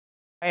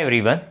Hi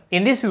everyone,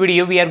 in this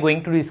video we are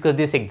going to discuss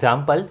this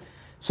example.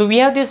 So we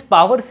have this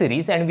power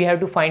series and we have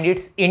to find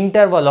its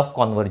interval of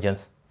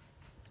convergence.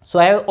 So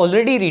I have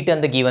already written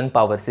the given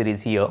power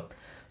series here.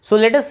 So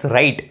let us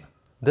write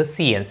the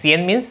Cn.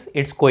 Cn means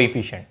its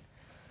coefficient.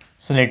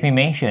 So let me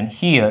mention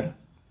here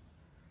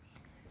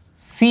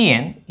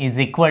Cn is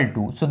equal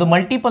to, so the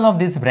multiple of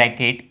this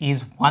bracket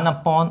is 1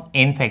 upon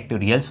n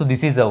factorial. So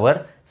this is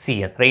our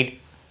Cn,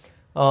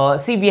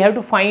 right? See, we have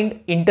to find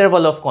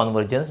interval of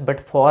convergence, but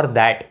for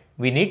that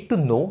we need to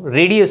know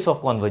radius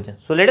of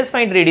convergence. So let us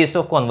find radius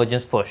of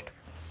convergence first.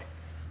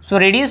 So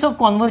radius of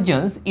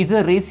convergence is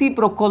a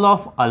reciprocal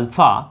of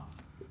alpha.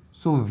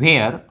 So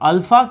where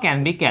alpha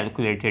can be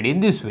calculated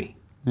in this way: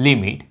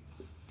 limit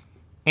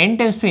n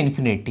tends to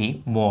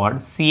infinity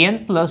mod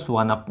Cn plus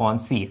 1 upon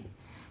Cn.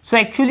 So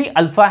actually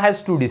alpha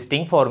has two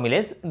distinct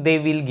formulas. They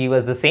will give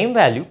us the same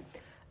value.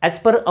 As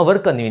per our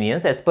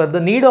convenience, as per the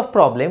need of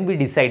problem, we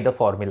decide the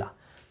formula.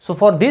 So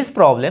for this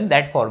problem,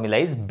 that formula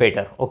is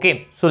better.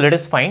 Okay, so let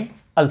us find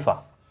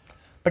alpha.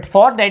 But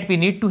for that, we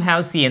need to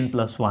have Cn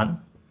plus 1.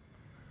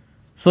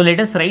 So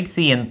let us write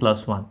Cn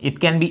plus 1. It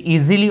can be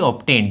easily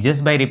obtained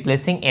just by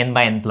replacing n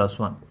by n plus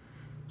 1.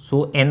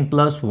 So n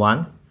plus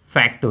 1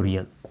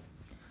 factorial.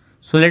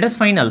 So let us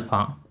find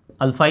alpha.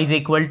 Alpha is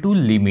equal to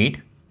limit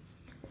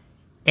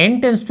n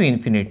tends to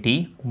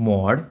infinity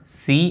mod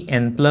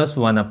Cn plus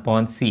 1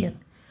 upon Cn.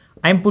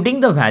 I am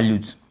putting the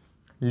values.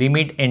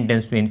 Limit n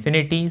tends to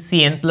infinity,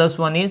 Cn plus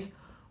 1 is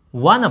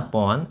 1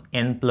 upon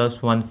n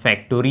plus 1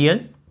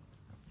 factorial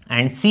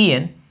and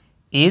Cn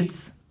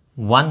is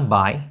 1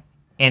 by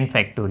n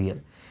factorial.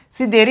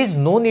 See, there is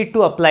no need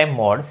to apply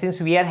mod since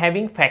we are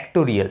having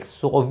factorials.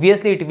 So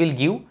obviously it will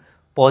give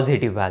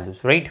positive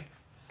values, right?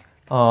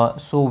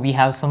 So we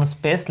have some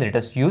space, let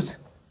us use,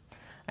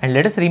 and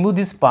let us remove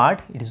this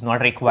part. It is not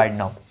required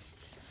now.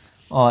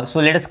 So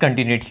let us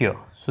continue it here.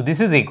 So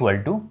this is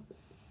equal to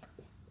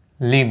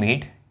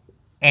limit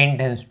n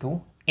tends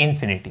to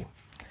infinity.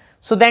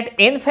 So that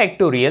n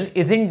factorial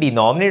is in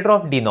denominator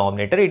of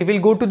denominator, it will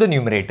go to the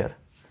numerator.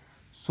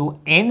 So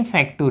n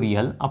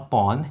factorial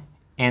upon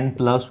n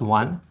plus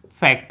 1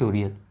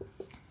 factorial.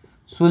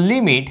 So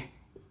limit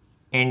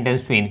n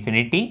tends to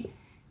infinity,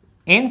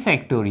 n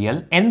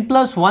factorial, n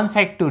plus 1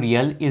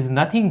 factorial is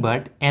nothing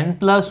but n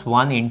plus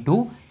 1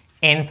 into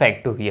n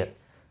factorial.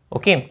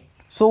 Okay.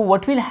 So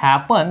what will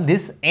happen,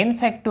 this n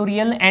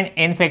factorial and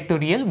n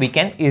factorial we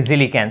can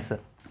easily cancel.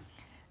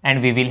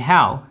 And we will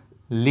have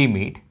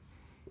limit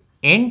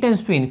n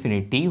tends to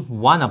infinity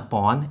 1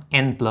 upon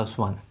n plus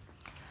 1.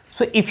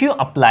 So if you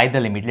apply the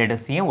limit, let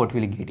us see what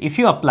we will get. If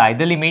you apply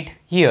the limit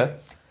here,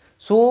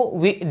 so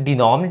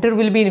denominator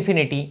will be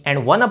infinity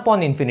and 1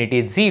 upon infinity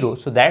is 0.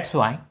 So that's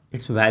why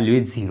its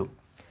value is 0.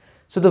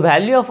 So the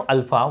value of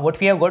alpha, what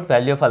we have got,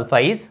 value of alpha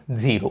is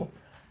 0.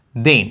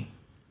 Then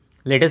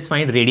let us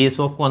find radius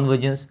of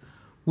convergence,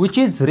 which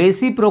is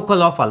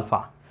reciprocal of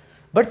alpha.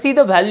 But see,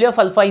 the value of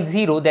alpha is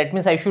 0, that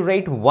means I should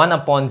write 1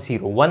 upon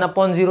 0. 1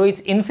 upon 0 is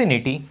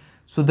infinity.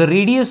 So the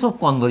radius of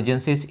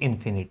convergence is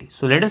infinity.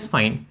 So let us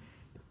find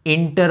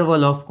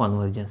interval of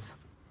convergence.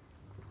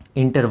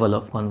 Interval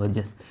of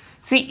convergence.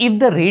 See,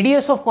 if the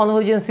radius of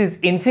convergence is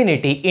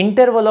infinity,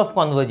 interval of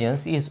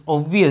convergence is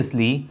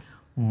obviously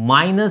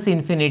minus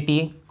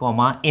infinity,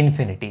 comma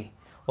infinity.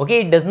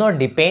 Okay, it does not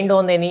depend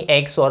on any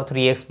x or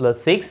 3x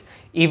plus 6.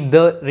 If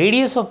the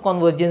radius of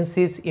convergence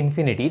is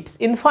infinity, it's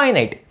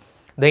infinite.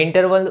 The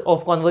interval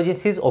of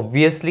convergence is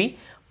obviously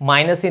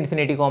minus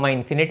infinity, comma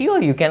infinity,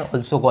 or you can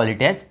also call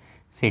it as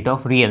set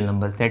of real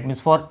numbers. That means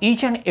for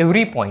each and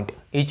every point,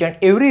 each and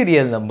every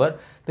real number,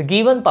 the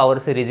given power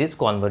series is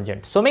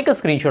convergent. So make a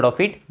screenshot of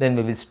it, then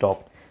we will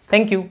stop.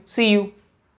 Thank you. See you.